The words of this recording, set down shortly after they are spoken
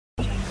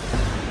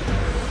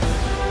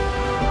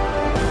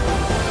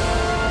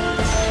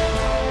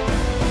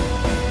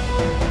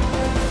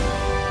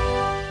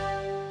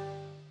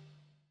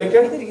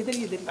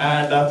cricket.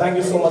 And thank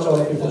you so much all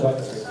of you for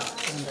joining us.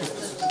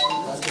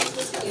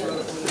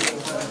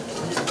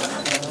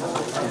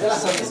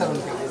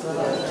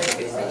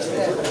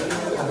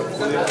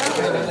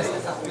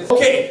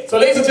 Okay, so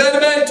ladies and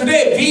gentlemen,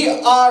 today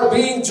we are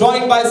being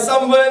joined by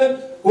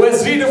someone who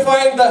has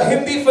redefined the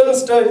Hindi film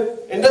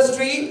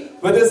industry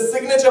with his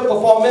signature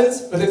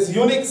performance, with his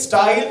unique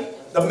style,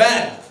 the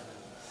man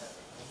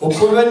who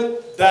proven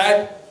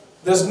that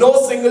there's no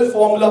single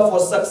formula for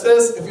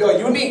success. If you're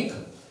unique,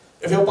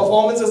 if your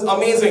performance is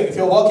amazing, if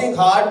you're working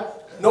hard,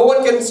 no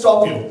one can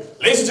stop you.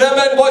 Ladies and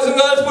gentlemen, boys and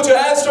girls, put your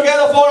hands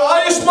together for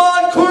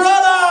AYUSHMANN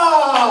KHURRANA!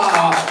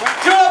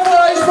 Give it up for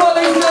AYUSHMANN,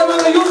 ladies and gentlemen,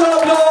 the youth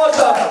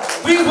applause.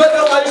 Please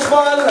welcome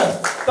AYUSHMANN.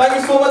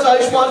 Thank you so much,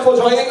 AYUSHMANN, for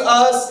joining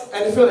us.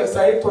 And if you're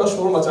excited, thoda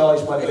shor macha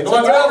AYUSHMANN. Give it up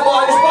for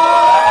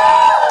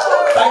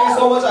AYUSHMANN. Thank you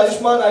so much,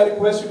 AYUSHMANN. I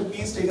request you to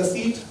please take a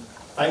seat.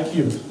 Thank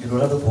you. You don't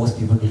have to force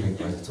people to take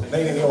questions. No,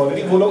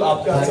 already वो लोग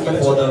आपके हाथ से Thank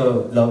you for the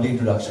lovely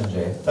introduction,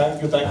 Jay.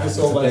 Thank you so much. It's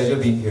a pleasure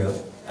being here,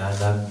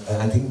 and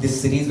I think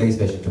this city is very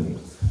special to me.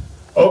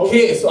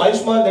 Okay, so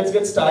AYUSHMANN, let's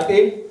get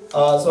started.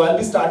 So I'll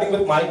be starting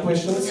with my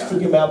questions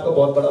क्योंकि मैं आपका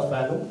बहुत बड़ा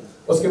fan हूँ.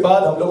 उसके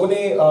बाद हम लोगों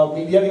ने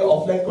मीडिया के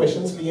offline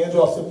questions लिए हैं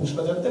जो आपसे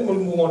पूछना चाहते हैं.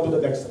 We'll move on to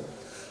the next one.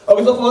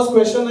 Okay, so first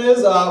question is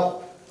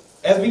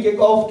as we kick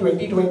off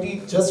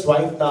 2020 just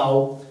right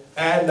now,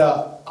 and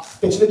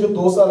पिछले जो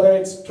 2 साल हैं,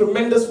 it's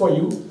tremendous for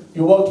you.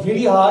 You worked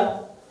really hard.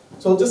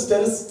 So just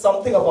tell us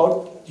something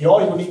about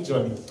your unique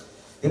journey.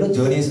 You know,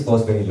 journey is of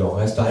course very long.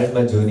 I started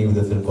my journey with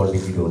a film called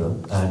Biggie Donor,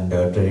 and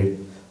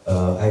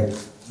I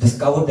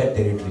discovered that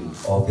territory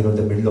of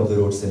the middle of the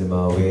road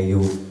cinema where you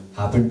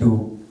happen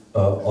to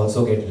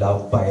also get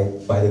loved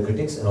by the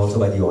critics and also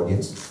by the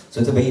audience. So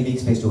it's a very unique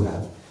space to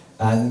have,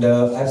 and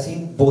I've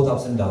seen both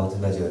ups and downs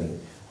in my journey.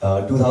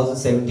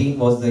 2017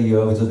 was the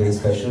year which was very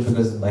special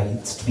because my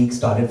streak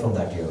started from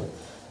that year.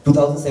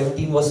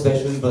 2017 was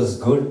special, it was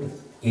good.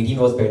 18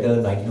 was better,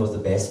 19 was the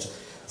best.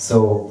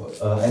 So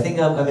I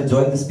think I'm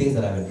enjoying the space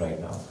that I'm in right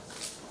now.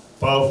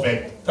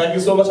 Perfect. Thank you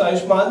so much,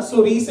 AYUSHMANN.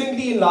 So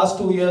recently, in last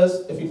 2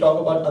 years, if you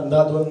talk about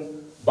Andhadhun,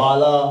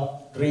 Bala,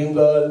 Dream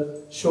Girl,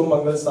 Shubh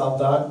Mangal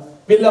Savdhan,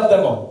 we love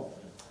them all.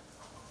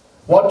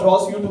 What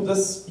draws you to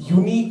this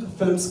unique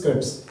film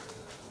scripts?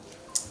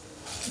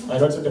 I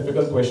know it's a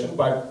difficult question,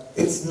 but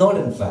it's not.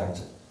 In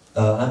fact,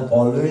 I'm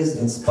always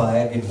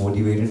inspired and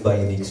motivated by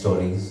unique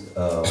stories,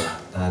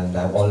 and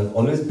I've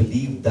always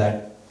believed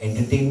that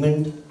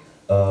entertainment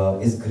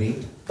is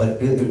great,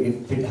 but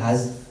if it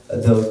has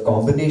the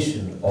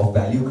combination of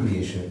value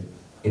creation,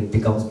 it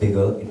becomes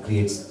bigger, it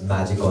creates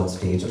magic on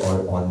stage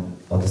or on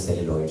the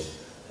celluloid,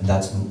 and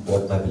that's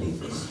what my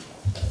belief is.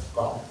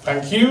 Wow,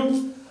 thank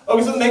you.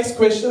 Okay, so the next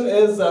question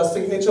is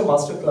Signature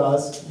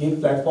Masterclass. ये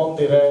platform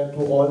दे रहा है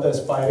to all the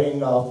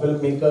aspiring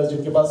filmmakers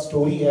जिनके पास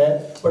story है,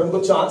 but उनको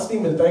chance नहीं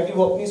मिलता है कि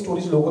वो अपनी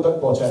stories लोगों तक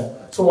पहुंचाएं.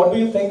 So what do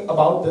you think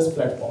about this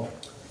platform?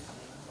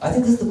 I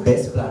think this is the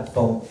best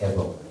platform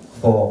ever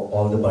for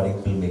all the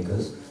budding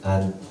filmmakers,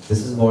 and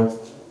this is what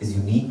is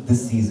unique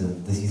this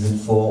season, the season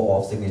 4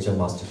 of Signature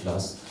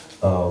Masterclass.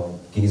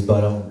 कि इस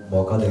बार हम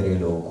मौका दे रहे हैं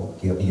लोगों को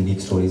कि अपनी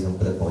unique stories हम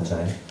तक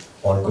पहुंचाएं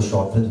और उनको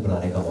short films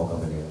बनाने का मौका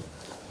मिलेगा.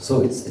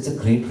 So it's a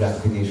great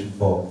gratification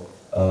for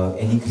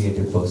any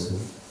creative person.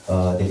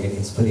 They get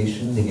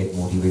inspiration, they get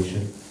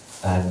motivation,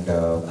 and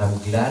I'm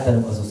glad that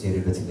I'm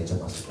associated with Signature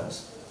Masterclass.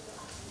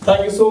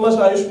 Thank you so much,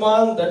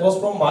 AYUSHMANN. That was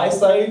from my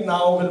side.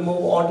 Now we'll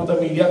move on to the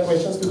media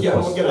questions क्योंकि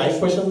हम उनके live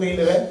questions नहीं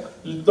ले रहे हैं.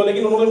 तो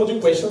लेकिन उन्होंने मुझे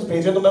questions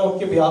भेजे तो मैं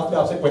उनके behalf में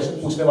आपसे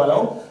question पूछने वाला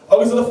हूँ.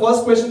 Okay, so the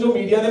first question जो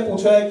media ने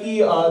पूछा है कि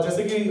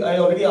जैसे कि I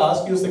already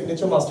asked you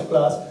Signature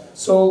Masterclass.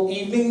 So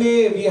evening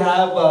में we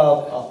have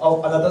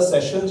another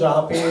session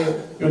जहाँ पे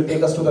you'll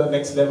take us to the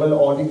next level.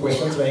 All the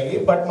questions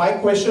रहेंगे. But my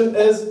question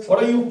is,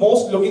 what are you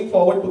most looking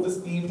forward to this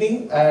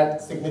evening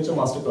at Signature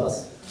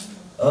Masterclass?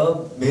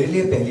 मेरे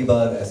लिए पहली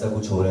बार ऐसा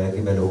कुछ हो रहा है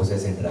कि मैं लोगों से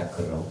ऐसे interact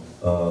कर रहा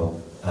हूँ.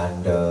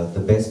 And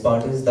the best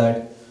part is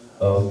that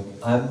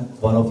I'm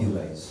one of you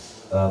guys.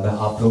 मैं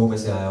आप लोगों में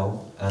से आया हूँ,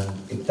 and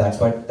that's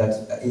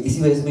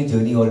इसी वजह से मेरी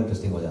journey और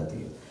interesting हो जाती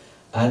है.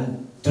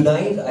 And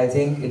tonight I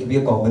think it will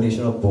be a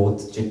combination of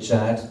both chit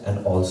chat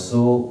and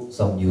also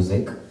some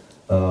music.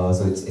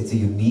 So it's a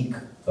unique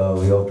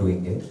way of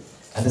doing it.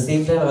 At the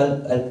same time,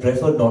 I'll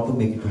prefer not to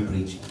make it too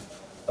preachy,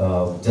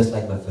 just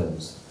like my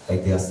films.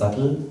 Like they are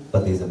subtle,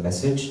 but there's a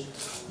message.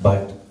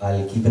 But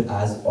I'll keep it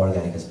as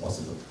organic as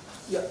possible.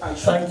 Yeah,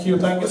 thank you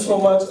so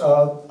much,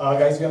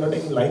 guys. We are not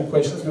taking live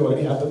questions. We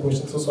already have the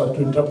questions, so sorry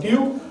to interrupt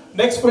you.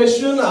 Next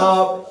question.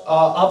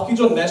 आपकी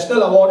जो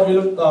national award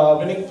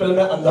winning film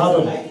है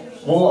अंधाधुन,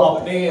 वो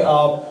आपने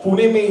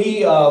पुणे में ही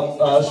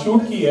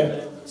shoot की है.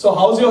 So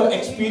how's your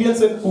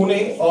experience in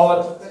Pune? और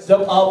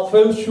जब आप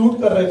film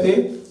shoot कर रहे थे,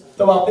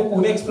 तब आपने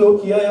पुणे एक्सप्लोर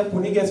किया या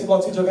पुणे की ऐसी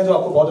कौन सी जगह जो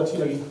आपको बहुत अच्छी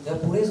लगी? Yeah,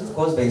 Pune is of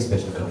course very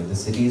special for me. The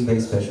city is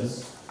very special.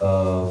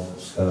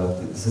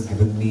 This has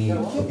given me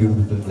a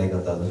beautiful film like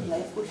Andhadhun.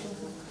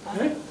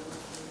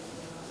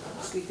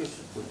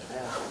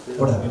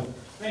 What happened?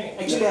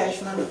 Actually,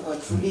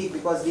 Ayushmann, truly,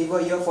 because we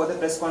were here for the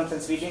press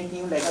conference, we didn't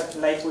knew like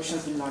live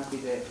questions will not be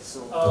there. So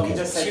we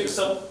just said.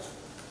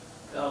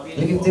 Like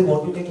if they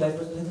want to take live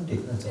questions, let them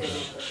take. That's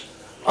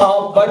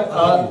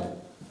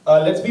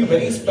But let's be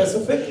very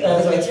specific.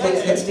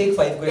 Let's take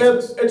 5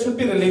 questions. It should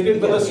be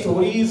related with the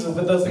stories,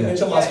 with the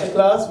signature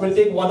masterclass. We'll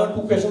take 1 or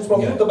 2 questions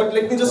from you. But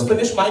let me just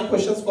finish my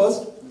questions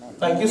first.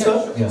 Thank you,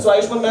 sir. Yeah. So,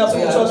 Ayushmann, I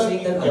was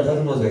saying that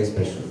Andhadhun was very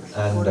special,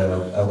 and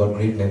I've got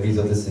great memories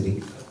of the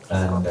city.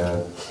 And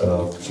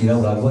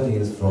Sriram Raghavan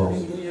is from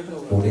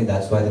Pune.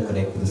 That's why the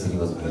connect with the city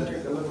was great.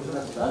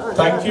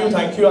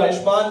 Thank you,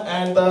 Ayushmann.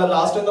 And the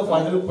last and the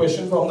final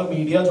question from the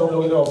media, जो हम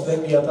लोगों ने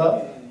offline किया था,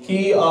 कि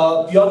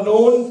you're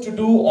known to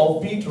do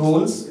offbeat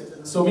roles.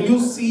 So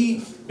will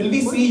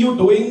we see you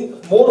doing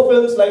more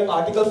films like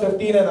Article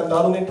 15 and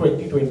Andhadhun in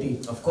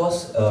 2020? Of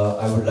course,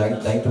 I would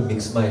like to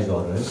mix my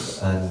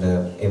genres, and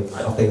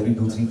after every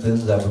 2-3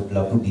 films, I would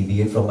love to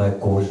deviate from my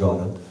core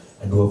genre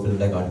and do a film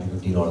like Article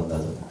 15 or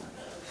Andhadhun.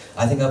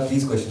 I think आप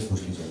please questions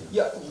पूछ लीजिए.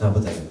 Yeah. हाँ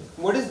बताइए.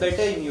 What is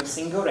better in you,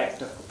 singer or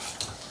actor?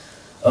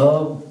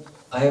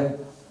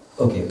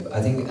 I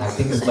think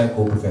acting is my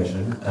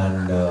co-profession,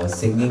 and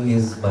singing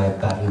is my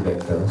parallel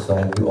vector. So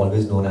I'll be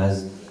always known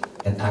as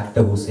an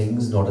actor who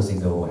sings, not a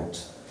singer who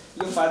acts.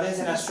 Your father is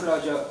an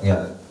astrologer.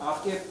 Yeah.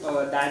 आपके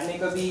dad ने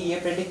कभी ये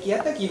predict किया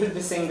था कि you will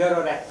be singer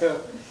or actor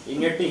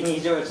in your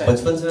teenager?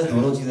 बचपन से मैं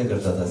दोनों चीजें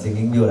करता था,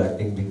 सिंगिंग भी और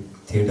एक्टिंग भी.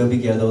 थिएटर भी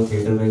किया था, और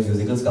थिएटर में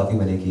म्यूजिकल्स काफी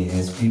मैंने किए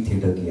हैं, स्ट्रीट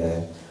थिएटर किया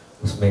है.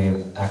 उसमें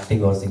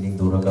एक्टिंग और सिंगिंग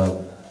दोनों का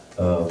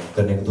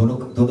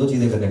दोनों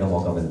चीजें करने का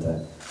मौका मिलता है.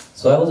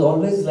 So I was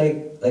always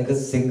like a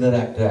singer,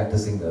 actor,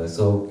 singer.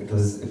 So it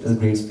was a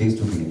great space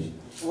to be in.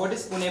 What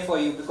is Pune for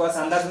you? Because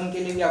अंधाधुन के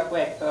लिए भी आपको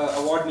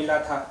award मिला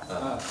था.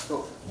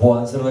 तो वो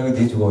आंसर मैं भी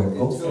दे चुका हूँ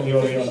इनको.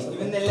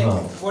 Even then, like,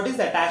 what is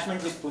the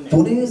attachment with Pune?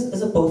 Pune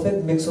is a perfect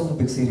mix of a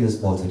big city and a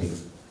small city.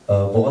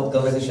 बहुत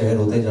कम ऐसे शहर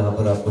होते हैं जहाँ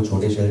पर आपको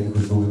छोटे शहर की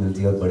खुशबू भी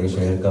मिलती है और बड़े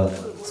शहर का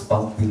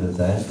स्पंक भी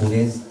मिलता है. Pune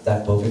is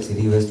that perfect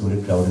city where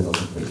student crowd is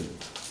also great.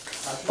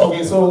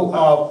 Okay, so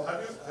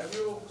have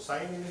you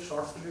signed any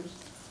short films?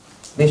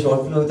 नहीं,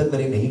 शॉर्ट फिल्म अभी तक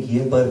मैंने नहीं की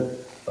है, पर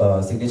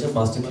सिग्नेचर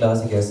मास्टर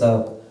क्लास एक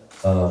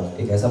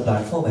ऐसा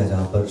प्लेटफॉर्म है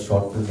जहाँ पर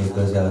शॉर्ट फिल्म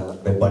मेकर्स या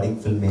बडिंग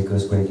फिल्म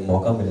मेकर्स को एक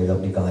मौका मिलेगा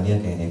अपनी कहानियाँ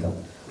कहने का.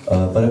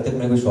 पर अब तक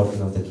मैंने कोई शॉर्ट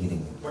फिल्म अब तक की नहीं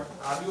है. But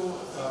are you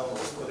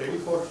ready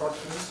for short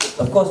films?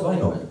 Of course, why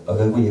not?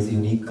 अगर कोई ऐसी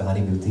यूनिक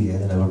कहानी मिलती है,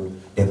 then I would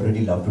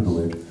definitely love to do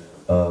it.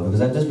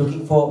 Because I'm just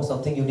looking for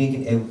something unique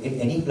in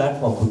any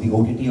platform. Could be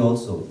OTT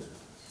also.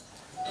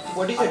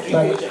 What is the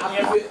dream?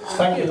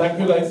 Thank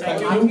you guys.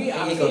 Thank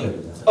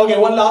you. Okay,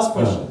 one last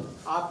question.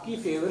 आपकी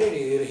favourite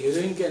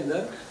heroine के अंदर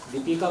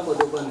दीपिका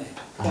पादुकोण है,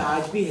 क्या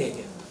आज भी है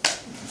क्या?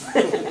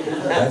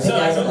 I think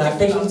as an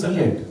actor she is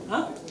brilliant.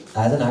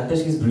 As an actor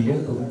she is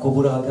brilliant. उनको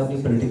पूरा आके अपनी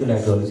political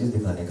ideologies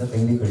दिखाने का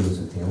कहीं भी खड़ी हो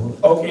सकती है वो.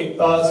 Okay,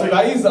 so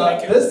guys,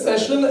 this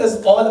session is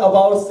all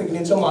about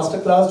signature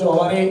masterclass जो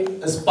हमारे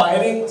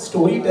aspiring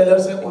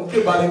storytellers हैं उनके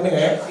बारे में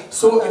है.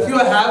 So if you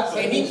have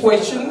any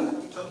question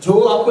जो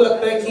आपको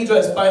लगता है कि जो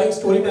aspiring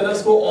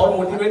storytellers को और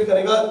motivate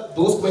करेगा,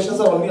 those questions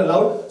are only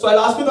allowed. So I'll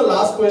ask you the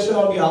last question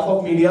on behalf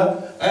of media.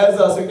 As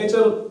a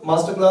signature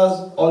masterclass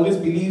always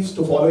believes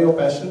to follow your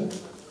passion,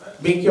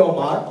 make your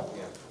mark,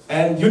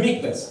 and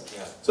uniqueness.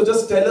 So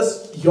just tell us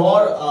your,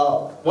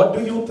 what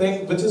do you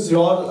think, which is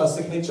your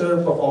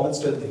signature performance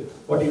till date?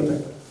 What do you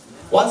think?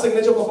 One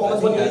signature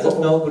performance, one unique As of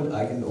performance. now,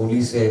 I can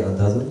only say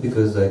Andhadhun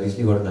because I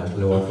recently got a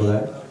national award for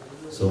that.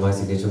 So my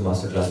signature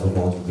masterclass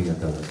performance will be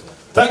Andhadhun.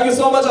 Thank you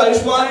so much,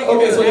 Ayushmann.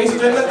 Okay, so ladies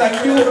and gentlemen,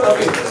 thank you.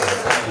 Okay,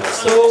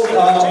 so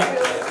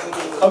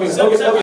okay.